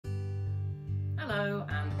Hello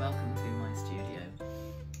and welcome to my studio.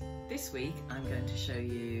 This week I'm going to show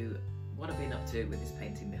you what I've been up to with this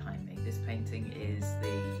painting behind me. This painting is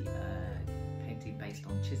the painting based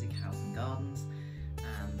on Chiswick House and Gardens,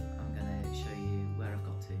 and I'm going to show you where I've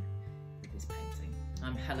got to with this painting.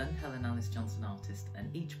 I'm Helen Alice Johnson Artist, and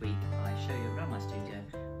each week I show you around my studio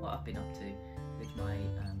what I've been up to with my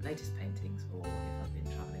latest paintings, or if I've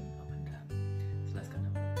been travelling up and down. So let's go now.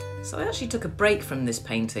 So I actually took a break from this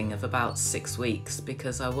painting of about 6 weeks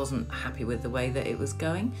because I wasn't happy with the way that it was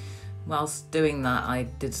going. Whilst doing that, I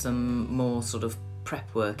did some more sort of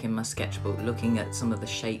prep work in my sketchbook, looking at some of the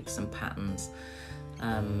shapes and patterns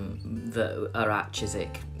that are at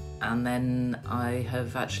Chiswick, and then I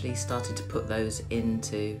have actually started to put those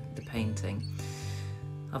into the painting.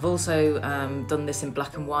 I've also done this in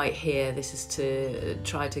black and white here. This is to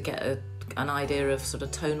try to get an idea of sort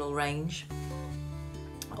of tonal range.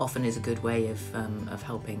 Often is a good way of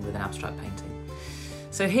helping with an abstract painting.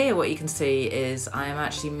 So here what you can see is I am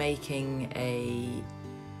actually making a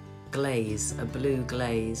glaze, a blue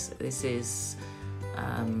glaze. This is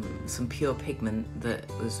some pure pigment that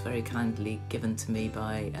was very kindly given to me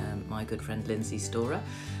by my good friend Lindsay Storer,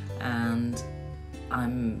 and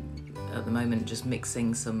I'm at the moment just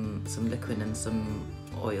mixing some liquid and some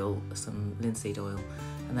oil, some linseed oil,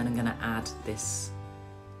 and then I'm going to add this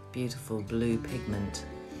beautiful blue pigment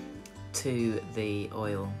to the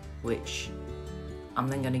oil, which I'm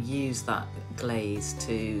then going to use that glaze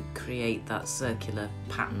to create that circular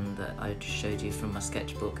pattern that I just showed you from my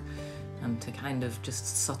sketchbook, and to kind of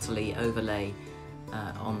just subtly overlay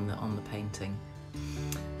on the painting.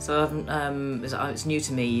 So it's new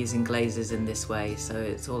to me using glazes in this way, so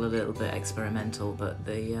it's all a little bit experimental, but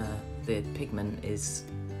the pigment is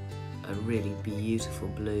a really beautiful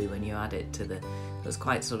blue when you add it to the. It was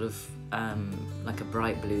quite sort of like a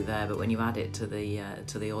bright blue there, but when you add it to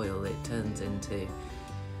the oil, it turns into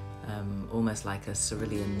almost like a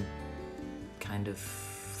cerulean kind of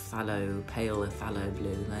pale phthalo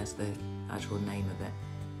blue. And there's the actual name of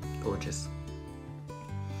it. Gorgeous.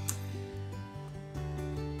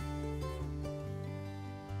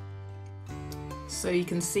 So you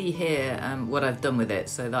can see here what I've done with it.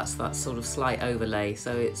 So that's that sort of slight overlay,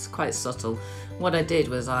 so it's quite subtle. What I did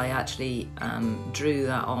was I actually drew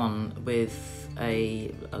that on with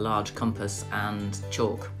a large compass and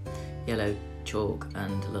chalk, yellow chalk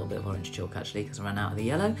and a little bit of orange chalk actually, because I ran out of the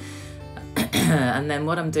yellow. And then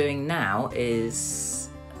what I'm doing now is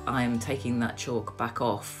I'm taking that chalk back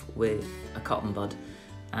off with a cotton bud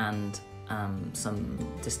and some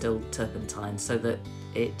distilled turpentine, so that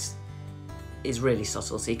it is really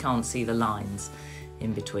subtle, so you can't see the lines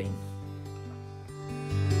in between.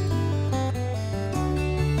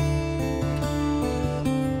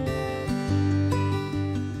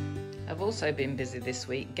 I've also been busy this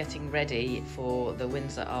week getting ready for the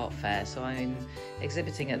Windsor Art Fair. So I'm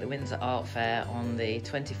exhibiting at the Windsor Art Fair on the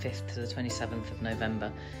 25th to the 27th of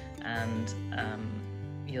November, and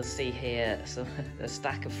you'll see here a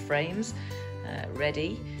stack of frames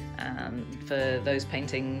ready for those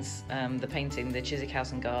paintings, the Chiswick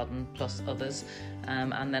House and Garden plus others,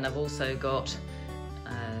 and then I've also got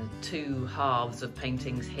two halves of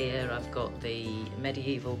paintings here. I've got the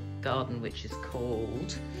medieval garden, which is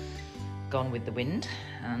called Gone with the Wind,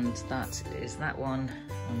 and that is that one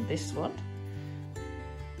and this one.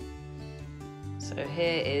 So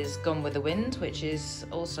here is Gone with the Wind, which is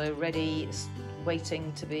also ready,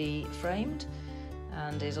 waiting to be framed,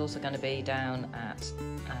 and is also going to be down at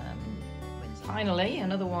Windsor. Finally,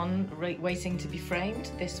 another one waiting to be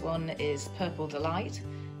framed. This one is Purple Delight,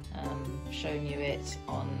 showing you it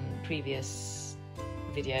on previous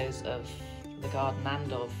videos of the garden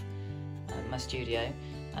and of my studio.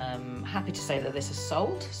 Happy to say that this is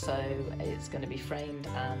sold, so it's going to be framed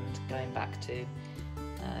and going back to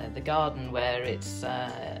the garden where it's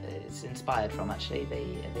inspired from. Actually,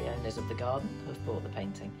 the owners of the garden have bought the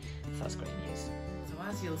painting, so that's great news. So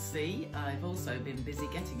as you'll see, I've also been busy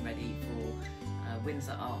getting ready for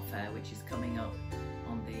Windsor Art Fair, which is coming up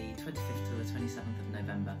on the 25th to the 27th of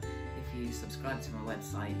November. If you subscribe to my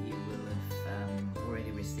website, you will have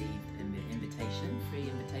already received an free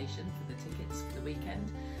invitation for the tickets for the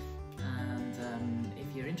weekend. And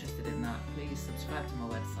if you're interested in that, please subscribe to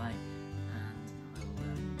my website, and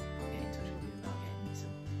I'll get in touch with you about getting you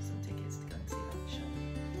some tickets to go and see that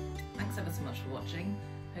show. Thanks ever so much for watching.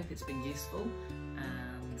 Hope it's been useful,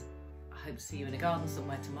 and I hope to see you in a garden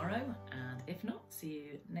somewhere tomorrow, and if not, see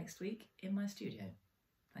you next week in my studio.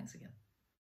 Thanks again.